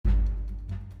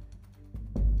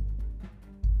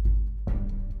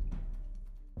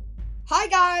Hi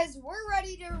guys, we're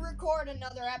ready to record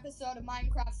another episode of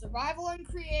Minecraft Survival and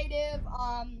Creative.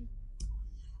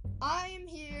 I'm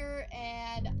here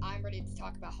and I'm ready to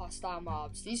talk about hostile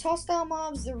mobs. These hostile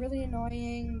mobs, they're really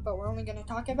annoying, but we're only gonna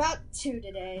talk about 2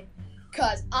 today.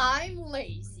 Cause I'm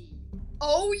lazy.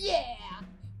 Oh yeah!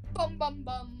 Bum bum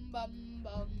bum bum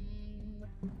bum.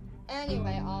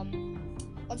 Anyway,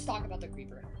 let's talk about the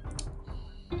creeper.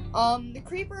 The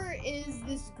creeper is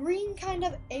this green kind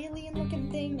of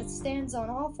alien-looking thing that stands on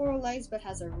all 4 legs but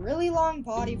has a really long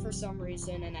body for some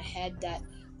reason and a head that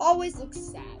always looks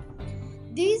sad.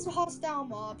 These hostile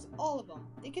mobs, all of them,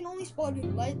 they can only spawn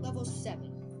in light level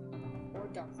 7 or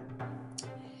darker.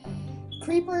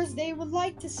 Creepers, they would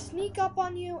like to sneak up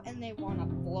on you and they want to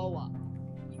blow up.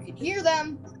 You can hear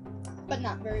them, but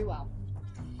not very well.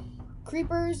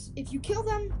 Creepers, if you kill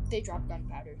them, they drop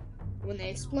gunpowder. When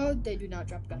they explode, they do not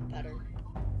drop gunpowder.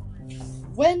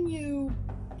 When you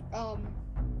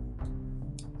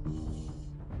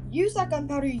use that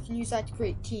gunpowder, you can use that to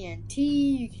create TNT,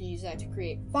 you can use that to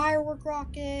create firework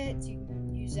rockets, you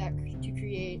can use that to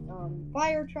create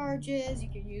fire charges, you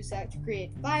can use that to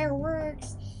create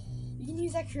fireworks, you can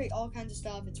use that to create all kinds of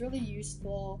stuff. It's really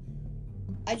useful.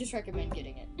 I just recommend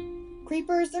getting it.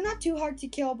 Creepers, they're not too hard to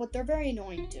kill, but they're very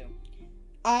annoying too.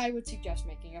 I would suggest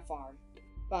making a farm.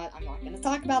 But I'm not going to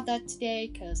talk about that today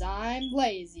because I'm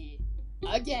lazy.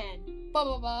 Again.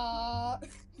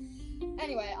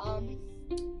 Anyway,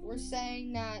 we're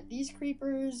saying that these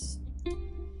creepers,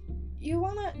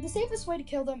 the safest way to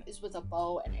kill them is with a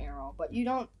bow and arrow, but you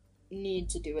don't need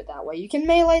to do it that way. You can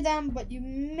melee them, but you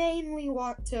mainly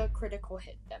want to critical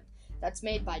hit them. That's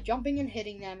made by jumping and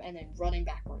hitting them and then running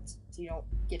backwards so you don't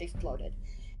get exploded.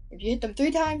 If you hit them 3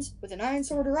 times with an iron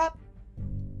sword or up,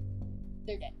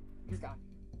 they're dead. You're gone.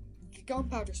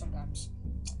 Gunpowder sometimes.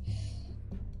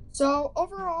 So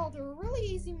overall, they're a really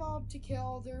easy mob to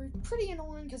kill. They're pretty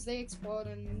annoying because they explode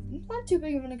and not too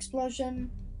big of an explosion,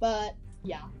 but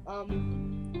yeah,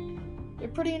 they're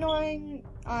pretty annoying.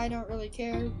 I don't really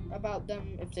care about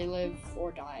them if they live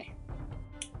or die.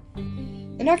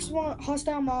 The next one,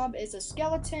 hostile mob, is a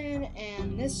skeleton,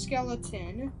 and this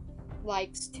skeleton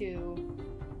likes to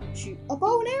shoot a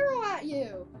bow and arrow at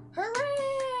you.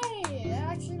 Hooray! It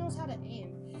actually knows how to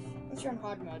aim. Once you're on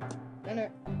hard mode, then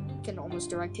it can almost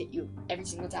direct hit you every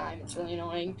single time. It's really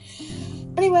annoying.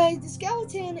 Anyway, the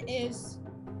skeleton is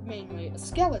mainly a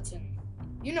skeleton.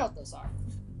 You know what those are.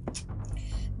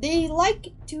 They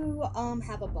like to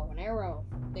have a bow and arrow.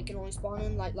 They can only spawn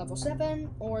in like level 7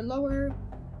 or lower.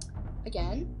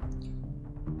 Again,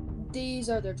 these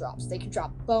are their drops. They can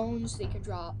drop bones. They can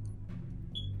drop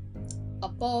a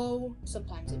bow,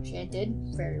 sometimes enchanted,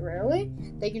 very rarely.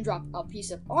 They can drop a piece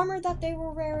of armor that they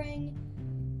were wearing,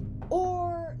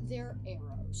 or their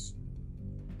arrows.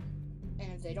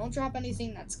 And if they don't drop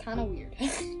anything, that's kind of weird.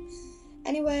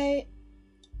 Anyway,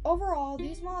 overall,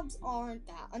 these mobs aren't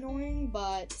that annoying,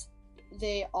 but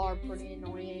they are pretty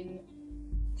annoying.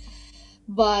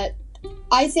 But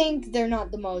I think they're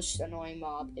not the most annoying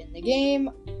mob in the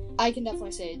game. I can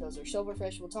definitely say those are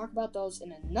silverfish. We'll talk about those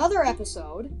in another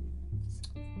episode.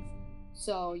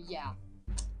 So, yeah,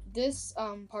 this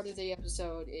part of the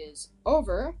episode is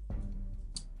over.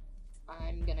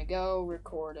 I'm gonna go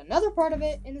record another part of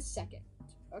it in a second,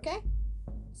 okay?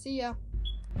 See ya.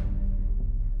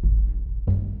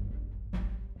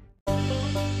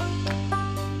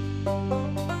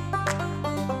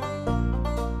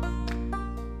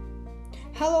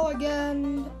 Hello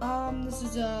again. This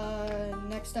is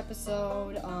next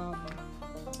episode.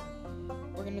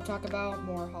 We're gonna talk about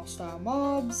more hostile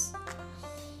mobs.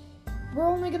 We're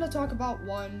only going to talk about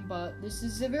one, but this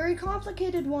is a very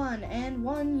complicated one, and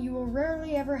one you will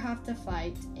rarely ever have to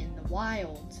fight in the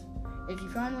wild. If you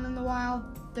find one in the wild,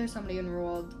 there's somebody in the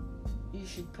world, you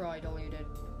should probably delete it,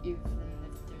 even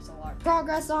if there's a lot of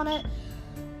progress on it.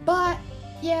 But,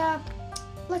 yeah,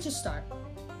 let's just start.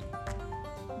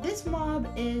 This mob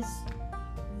is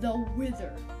the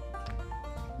Wither.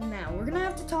 Now, we're going to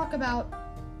have to talk about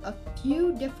a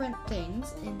few different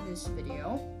things in this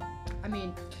video. I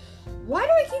mean, why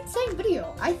do I keep saying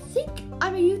video? I think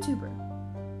I'm a YouTuber.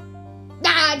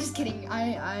 Nah, just kidding.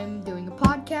 I'm doing a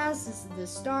podcast. This is the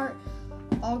start.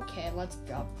 Okay, let's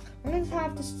go. We're going to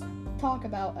have to talk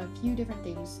about a few different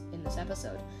things in this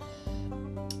episode.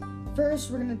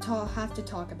 First, we're going to have to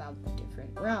talk about the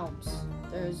different realms.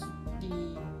 There's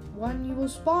the one you will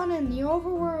spawn in, the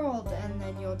overworld, and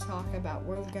then we're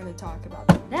going to talk about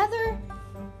the nether.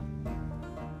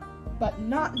 But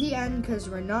not the end, because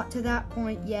we're not to that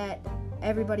point yet.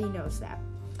 Everybody knows that.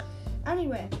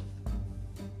 Anyway,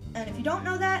 and if you don't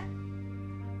know that,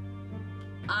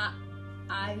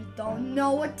 I don't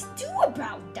know what to do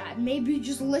about that. Maybe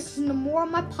just listen to more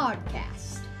of my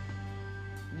podcast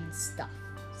and stuff.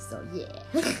 So yeah,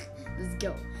 let's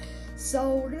go.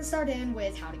 So we're gonna start in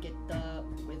with how to get the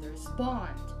wither spawned.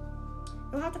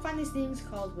 You'll have to find these things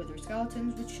called wither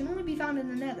skeletons, which can only be found in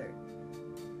the nether.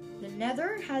 The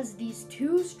nether has these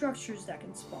two structures that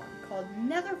can spawn, called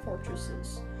nether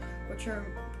fortresses, which are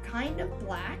kind of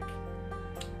black,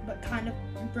 but kind of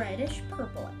reddish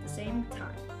purple at the same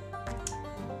time.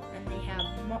 And they have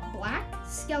black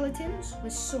skeletons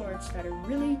with swords that are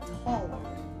really tall on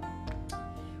them.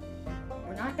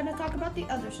 We're not going to talk about the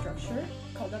other structure,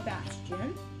 called a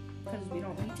bastion, because we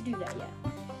don't need to do that yet.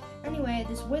 Anyway,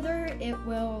 this wither, it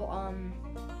will,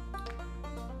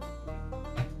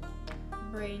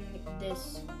 bring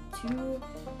this to...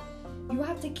 You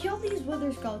have to kill these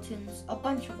wither skeletons, a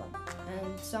bunch of them,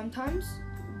 and sometimes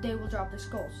they will drop their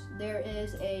skulls. There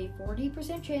is a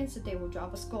 40% chance that they will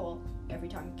drop a skull every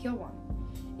time you kill one.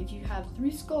 If you have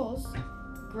 3 skulls,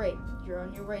 great, you're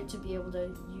on your way to be able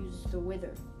to use the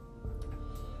wither.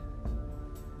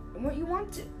 And what you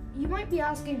might be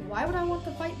asking, why would I want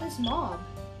to fight this mob?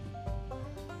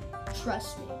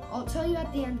 Trust me, I'll tell you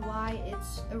at the end why.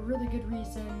 It's a really good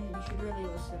reason. You should really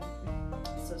listen.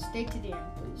 So stay to the end,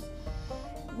 please.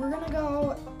 We're gonna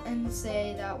go and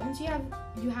say that once you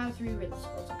have 3 wither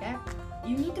skulls, okay?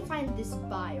 You need to find this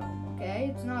biome,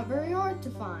 okay? It's not very hard to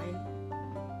find,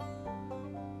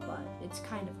 but it's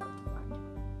kind of hard to find.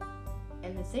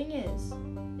 And the thing is,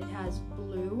 it has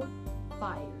blue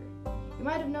fire. You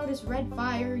might have noticed red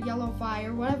fire, yellow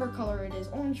fire, whatever color it is,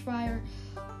 orange fire,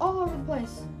 all over the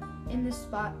place in this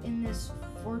spot, in this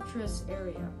fortress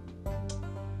area.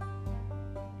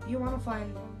 You want to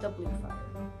find the blue fire.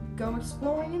 Go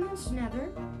exploring in this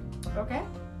nether, okay?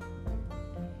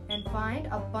 And find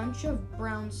a bunch of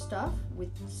brown stuff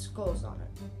with skulls on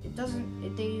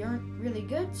it. They aren't really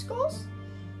good skulls,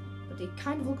 but they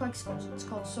kind of look like skulls. It's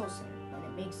called soul sand, and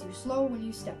it makes you slow when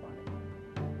you step on it.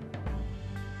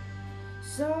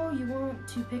 So you want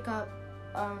to pick up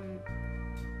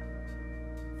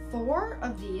 4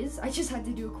 of these. I just had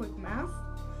to do a quick math.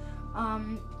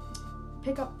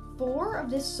 Pick up 4 of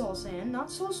this soul sand, not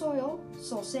soul soil,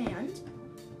 soul sand.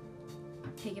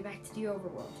 Take it back to the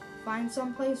overworld. Find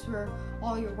some place where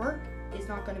all your work is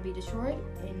not going to be destroyed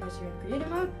unless you're in creative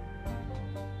mode.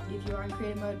 If you are in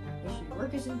creative mode, make sure your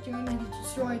work isn't going to get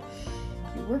destroyed.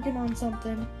 If you're working on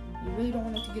something, you really don't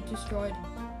want it to get destroyed.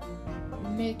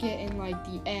 Make it in like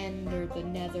the end or the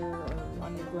nether or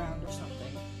underground or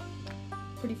something.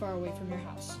 Pretty far away from your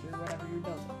house or whatever you're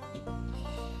building.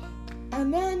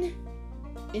 And then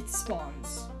it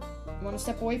spawns. You want to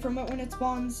step away from it when it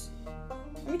spawns?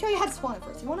 Let me tell you how to spawn it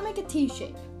first. You want to make a T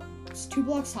shape. It's 2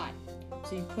 blocks high.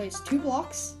 So you place 2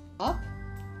 blocks up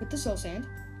with the soul sand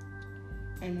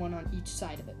and 1 on each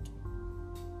side of it.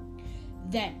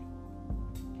 Then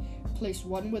place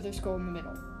 1 wither skull in the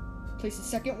middle. Place a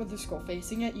second wither skull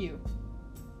facing at you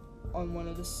on one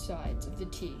of the sides of the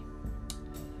T.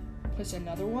 Place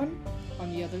another one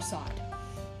on the other side.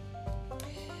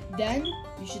 Then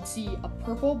you should see a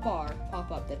purple bar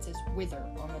pop up that says wither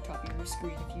on the top of your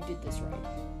screen if you did this right.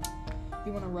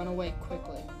 You want to run away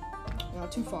quickly.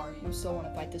 Not too far, you still want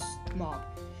to fight this mob.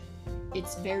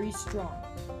 It's very strong,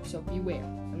 so beware.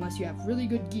 Unless you have really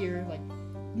good gear like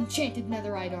enchanted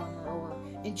netherite armor or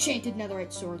enchanted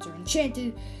netherite swords or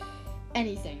enchanted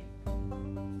anything.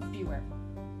 Beware.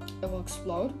 It will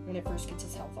explode when it first gets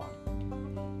its health on.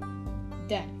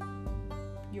 Then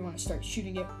you want to start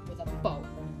shooting it with a bow.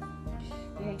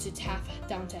 Once it's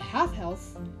down to half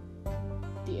health,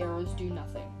 the arrows do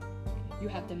nothing. You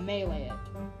have to melee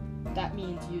it. That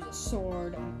means use a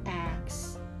sword, an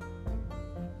axe.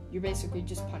 You're basically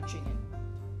just punching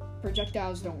it.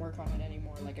 Projectiles don't work on it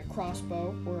anymore, like a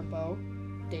crossbow or a bow,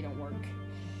 they don't work.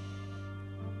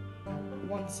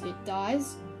 Once it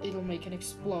dies, it'll make an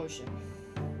explosion.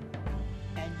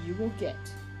 And you will get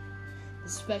the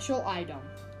special item,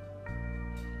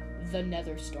 the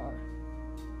Nether Star.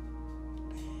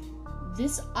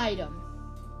 This item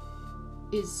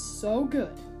is so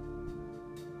good.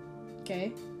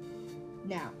 Okay?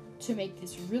 Now, to make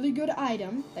this really good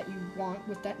item that you want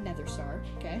with that Nether Star,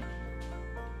 okay?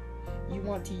 You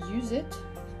want to use it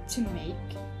to make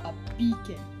a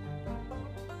beacon.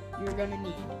 You're gonna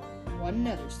need 1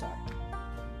 Nether Star,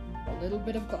 a little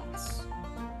bit of glass,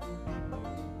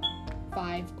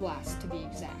 5 glass to be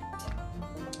exact.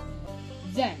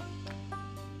 Then,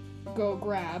 go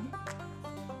grab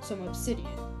some obsidian,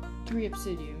 3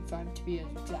 obsidian, 5 to be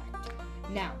exact.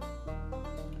 Now,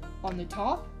 on the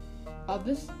top of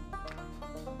this,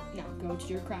 now go to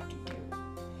your crafting table.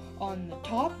 On the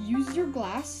top, use your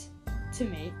glass to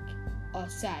make a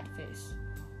sad face.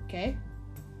 Okay?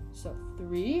 So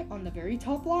 3 on the very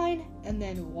top line, and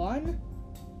then 1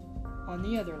 on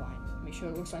the other line. Make sure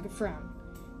it looks like a frown.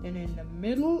 Then in the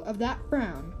middle of that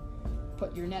frown,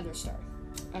 put your nether star.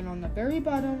 And on the very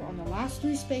bottom, on the last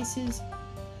 3 spaces,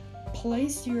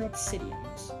 place your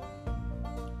obsidians.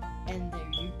 And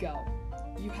there you go.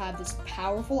 You have this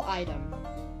powerful item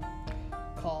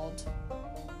called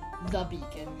the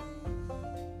beacon.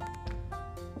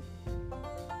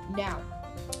 Now,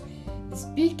 this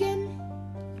beacon,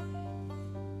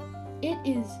 it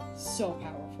is so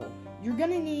powerful. You're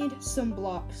gonna need some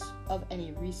blocks of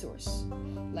any resource,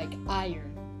 like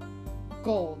iron,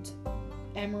 gold,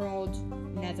 emerald,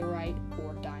 netherite,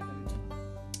 or diamond.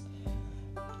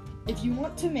 If you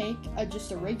want to make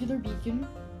just a regular beacon,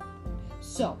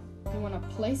 so you want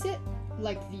to place it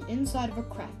like the inside of a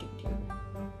crafting table.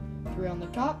 3 on the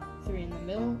top, 3 in the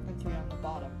middle, and 3 on the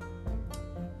bottom.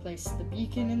 Place the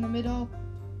beacon in the middle,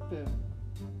 boom.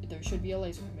 There should be a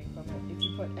laser coming from it. If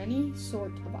you put any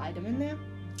sort of item in there,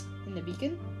 in the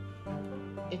beacon,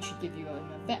 it should give you an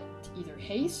effect, either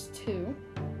haste 2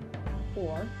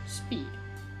 or speed.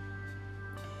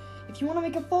 If you want to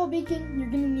make a full beacon, you're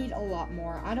going to need a lot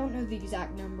more. I don't know the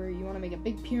exact number. You want to make a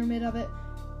big pyramid of it.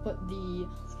 Put the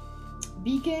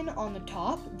beacon on the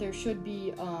top. There should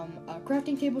be a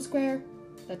crafting table square.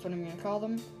 That's what I'm going to call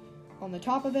them. On the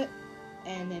top of it.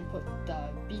 And then put the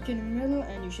beacon in the middle,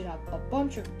 and you should have a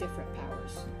bunch of different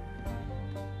powers.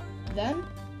 Then,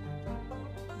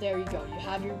 there you go. You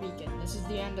have your beacon. This is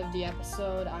the end of the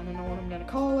episode. I don't know what I'm going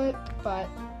to call it, but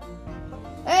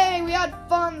hey, we had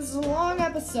fun. This is a long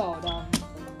episode.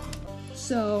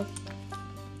 So,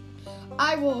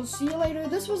 I will see you later.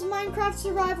 This was Minecraft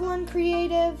Survival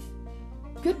Uncreative.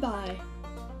 Goodbye.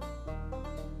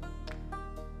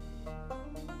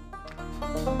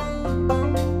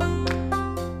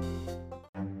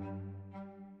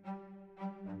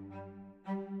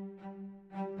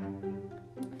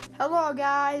 Hello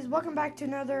guys, welcome back to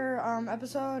another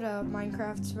episode of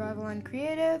Minecraft Survival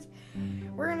Uncreative.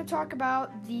 We're going to talk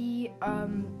about the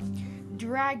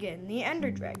dragon, the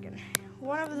Ender Dragon.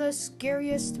 One of the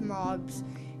scariest mobs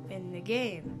in the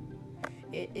game.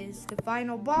 It is the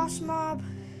final boss mob.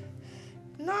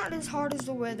 Not as hard as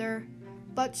the Wither,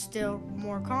 but still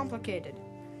more complicated.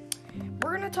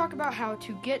 We're going to talk about how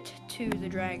to get to the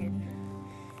dragon.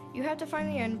 You have to find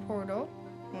the end portal.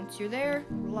 Once you're there,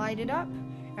 light it up.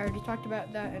 I already talked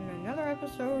about that in another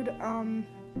episode.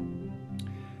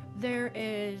 There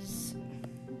is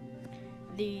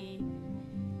the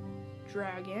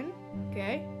dragon,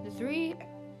 okay? The 3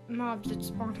 mobs that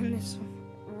spawn in this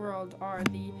world are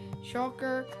the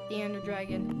Shulker, the Ender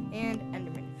Dragon, and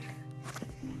Enderman.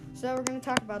 So we're going to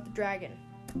talk about the dragon.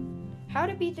 How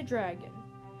to beat the dragon.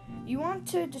 You want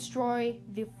to destroy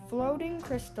the floating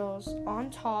crystals on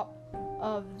top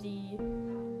of the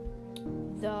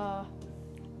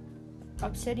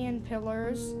obsidian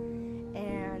pillars,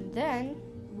 and then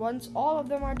once all of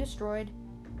them are destroyed,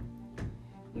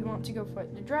 you want to go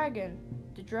fight the dragon.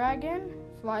 The dragon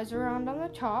flies around on the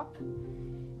top.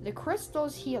 The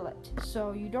crystals heal it,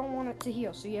 so you don't want it to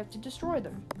heal, so you have to destroy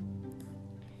them.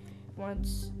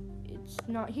 Once it's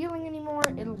not healing anymore,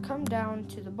 it'll come down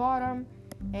to the bottom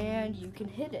and you can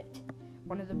hit it.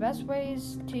 One of the best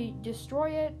ways to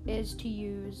destroy it is to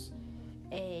use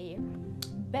a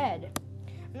bed.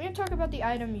 I'm going to talk about the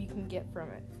item you can get from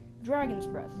it. Dragon's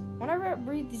Breath. Whenever it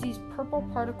breathes these purple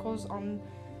particles on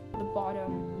the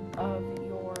bottom of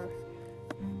your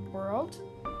world,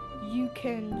 you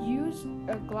can use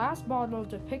a glass bottle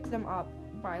to pick them up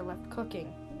by left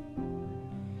clicking.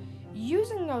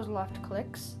 Using those left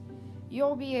clicks,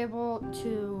 you'll be able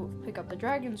to pick up the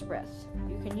Dragon's Breath.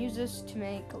 You can use this to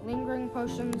make lingering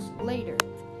potions later.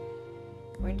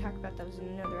 We're going to talk about those in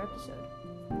another episode.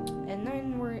 And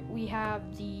then we have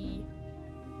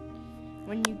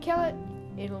when you kill it,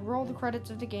 it'll roll the credits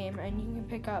of the game, and you can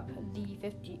pick up the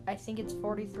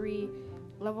 43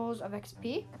 levels of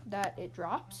XP that it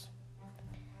drops.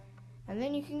 And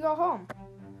then you can go home.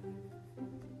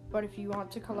 But if you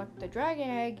want to collect the dragon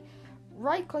egg,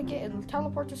 right click it, it'll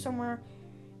teleport to somewhere.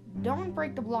 Don't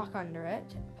break the block under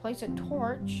it. Place a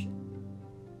torch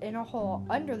in a hole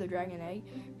under the dragon egg,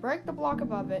 break the block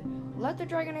above it, let the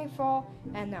dragon egg fall,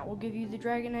 and that will give you the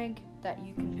dragon egg that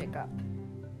you can pick up.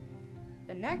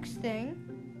 The next thing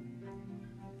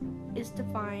is to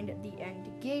find the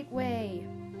end gateway.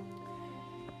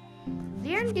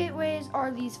 The end gateways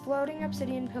are these floating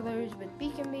obsidian pillars with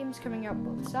beacon beams coming out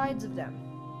both sides of them.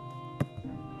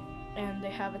 And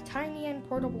they have a tiny end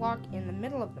portal block in the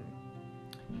middle of them.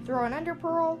 Throw an ender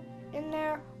pearl in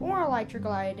there, or a elytra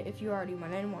glide if you already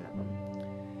went in one of them.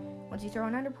 Once you throw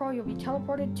an ender pearl, you'll be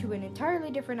teleported to an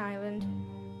entirely different island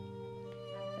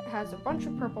that has a bunch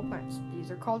of purple plants.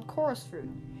 These are called chorus fruit.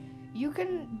 You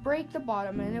can break the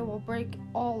bottom and it will break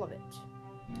all of it.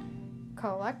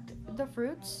 Collect the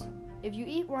fruits. If you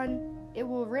eat one, it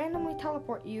will randomly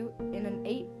teleport you in an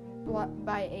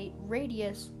 8x8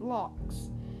 radius blocks.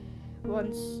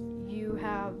 Once you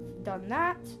have done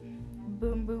that,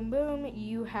 boom, boom, boom,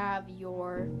 you have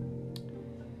your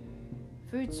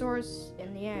food source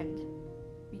in the end.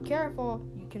 Be careful,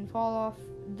 you can fall off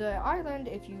the island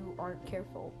if you aren't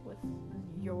careful with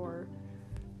your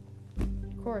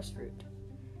chorus fruit,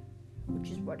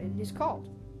 which is what it is called.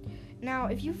 Now,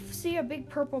 if you see a big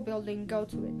purple building, go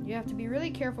to it. You have to be really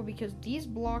careful because these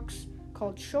blocks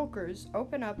called shulkers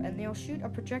open up and they'll shoot a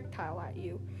projectile at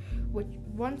you, which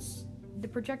once the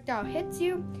projectile hits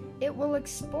you, it will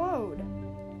explode,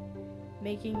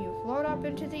 making you float up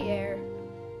into the air,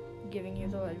 giving you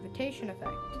the levitation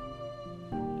effect.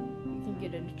 You can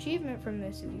get an achievement from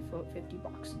this if you float 50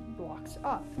 blocks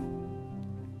up.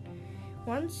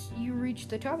 Once you reach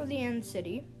the top of the end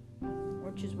city,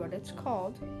 which is what it's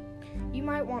called, you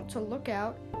might want to look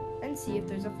out and see if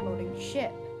there's a floating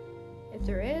ship. If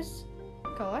there is,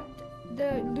 collect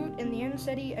the loot in the end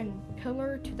city and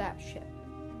pillar to that ship.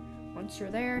 Once you're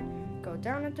there, go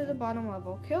down into the bottom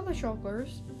level, kill the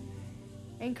shulkers,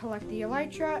 and collect the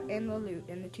elytra and the loot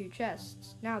in the 2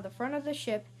 chests. Now, the front of the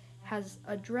ship has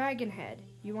a dragon head.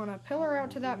 You want to pillar out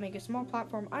to that, make a small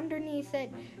platform underneath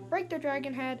it, break the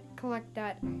dragon head, collect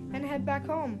that, and head back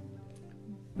home.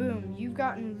 Boom, you've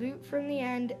gotten loot from the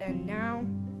end, and now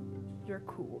you're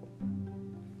cool.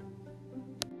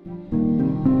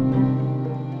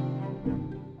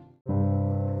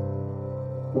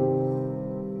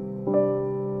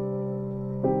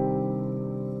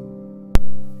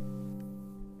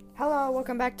 Hello,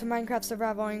 welcome back to Minecraft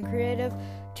Survival and Creative.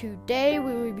 Today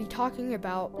we will be talking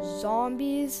about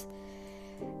zombies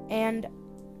and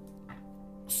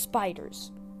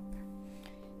spiders.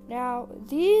 Now,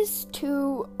 these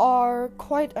two are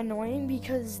quite annoying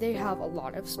because they have a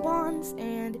lot of spawns,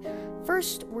 and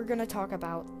first we're going to talk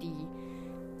about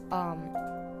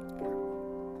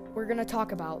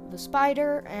the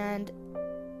spider and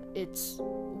its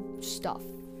stuff.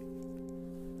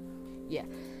 Yeah.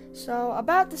 So,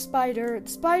 about the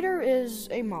spider is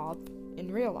a mob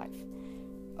in real life.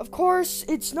 Of course,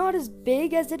 it's not as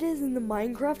big as it is in the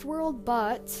Minecraft world,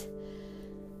 but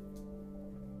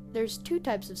there's 2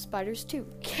 types of spiders too.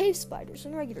 Cave spiders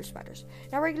and regular spiders.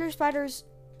 Now, regular spiders,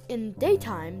 in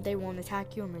daytime, they won't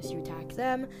attack you unless you attack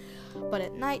them. But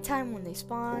at nighttime, when they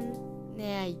spawn,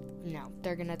 no,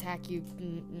 they're gonna attack you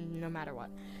no matter what.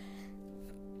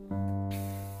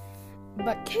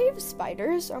 But cave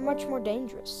spiders are much more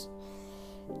dangerous.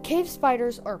 Cave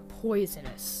spiders are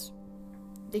poisonous.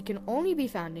 They can only be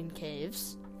found in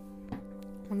caves,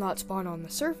 will not spawn on the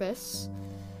surface,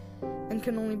 and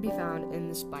can only be found in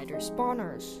the spider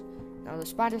spawners. Now, the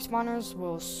spider spawners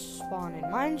will spawn in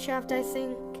mineshafts,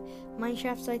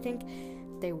 I think.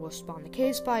 They will spawn the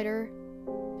cave spider.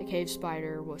 The cave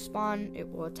spider will spawn. It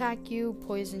will attack you,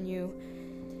 poison you.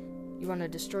 You want to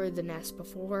destroy the nest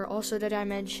before. Also, did I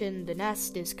mention the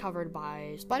nest is covered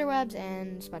by spider webs,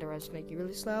 and spider webs make you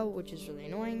really slow, which is really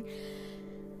annoying.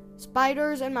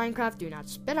 Spiders in Minecraft do not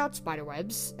spit out spider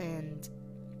webs, and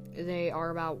they are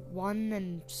about 1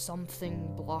 and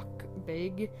something block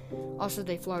big. Also,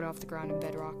 they float off the ground in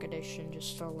Bedrock Edition,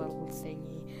 just a little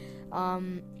thingy.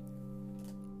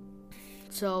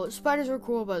 So, spiders are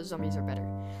cool, but zombies are better.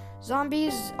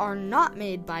 Zombies are not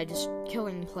made by just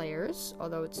killing players,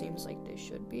 although it seems like they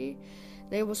should be.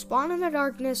 They will spawn in the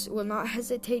darkness, will not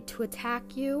hesitate to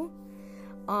attack you.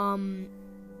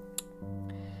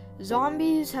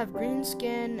 Zombies have green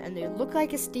skin, and they look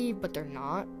like a Steve, but they're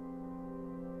not.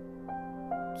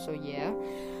 So, yeah.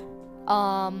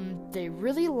 They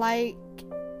really like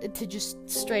to just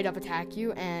straight up attack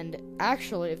you, and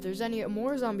actually, if there's any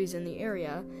more zombies in the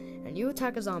area, and you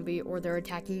attack a zombie, or they're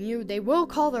attacking you, they will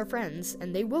call their friends,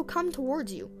 and they will come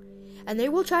towards you, and they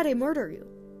will try to murder you.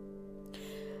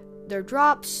 Their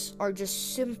drops are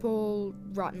just simple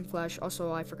rotten flesh.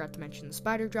 Also, I forgot to mention the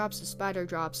spider drops. The spider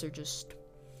drops are just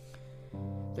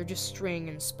string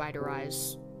and spider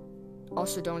eyes.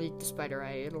 Also, don't eat the spider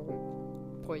eye,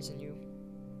 it'll poison you.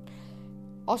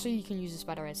 Also, you can use the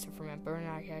spider eyes to ferment, but we're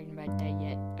not talking about that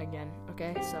yet, again,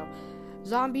 okay? So,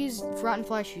 zombies, rotten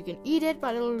flesh, you can eat it,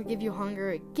 but it'll give you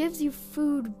hunger. It gives you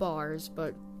food bars,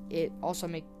 but it also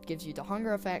gives you the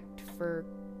hunger effect for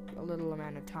a little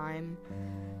amount of time.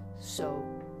 So,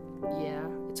 yeah,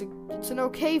 it's an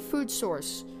okay food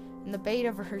source. In the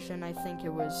beta version, I think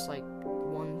it was like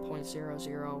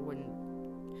 1.00 when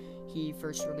he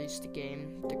first released the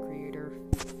game, the creator.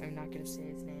 I'm not gonna say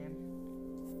his name,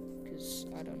 because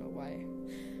I don't know why.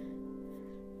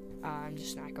 I'm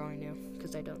just not going to,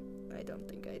 because I don't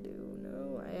think I do.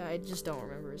 No, I just don't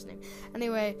remember his name.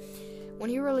 Anyway, when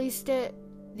he released it,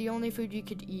 the only food you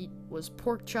could eat was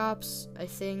pork chops, I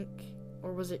think,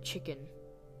 or was it chicken?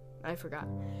 I forgot.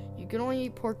 You can only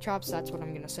eat pork chops, that's what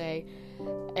I'm gonna say,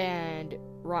 and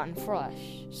rotten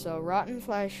flesh. So rotten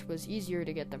flesh was easier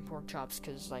to get than pork chops,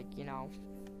 because, like, you know,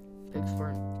 pigs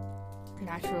weren't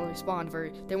naturally spawned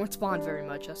they weren't spawned very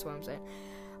much, that's what I'm saying.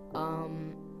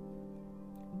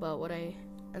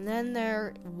 And then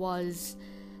there was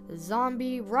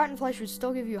zombie. Rotten flesh would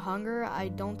still give you hunger, I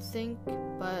don't think,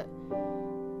 but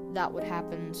that would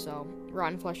happen, so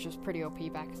rotten flesh was pretty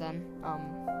OP back then.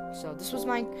 So this was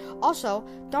mine. Also,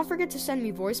 don't forget to send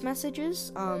me voice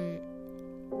messages.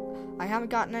 I haven't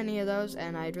gotten any of those,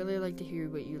 and I'd really like to hear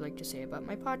what you like to say about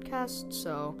my podcast,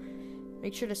 so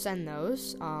make sure to send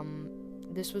those.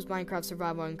 This was Minecraft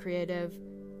Survival and Creative,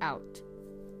 out.